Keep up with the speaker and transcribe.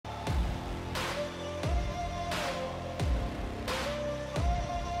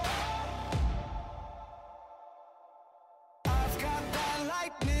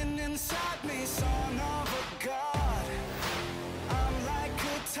inside me, son of a god. I'm like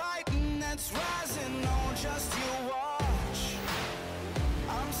a titan that's rising, on just you watch.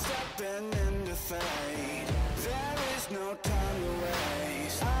 I'm stepping into fate, there is no time to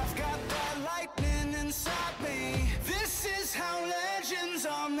waste. I've got that lightning inside me, this is how legends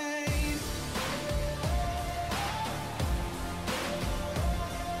are made.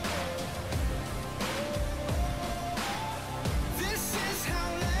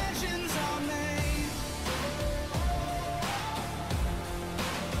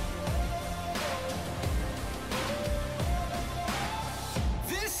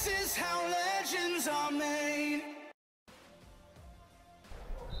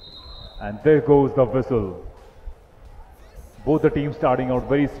 And there goes the whistle. Both the teams starting out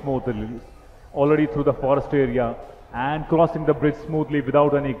very smoothly, already through the forest area and crossing the bridge smoothly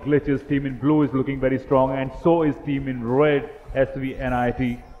without any glitches. Team in blue is looking very strong, and so is team in red,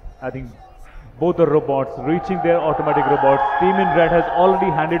 SVNIT. I think both the robots reaching their automatic robots. Team in red has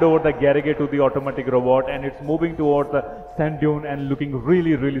already handed over the garage to the automatic robot, and it's moving towards the sand dune and looking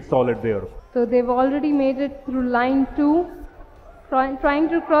really solid there. So they've already made it through line 2. Trying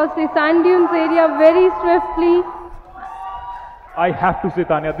to cross the sand dunes area very swiftly. I have to say,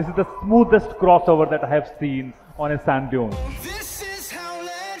 Tanya, this is the smoothest crossover that I have seen on a sand dune.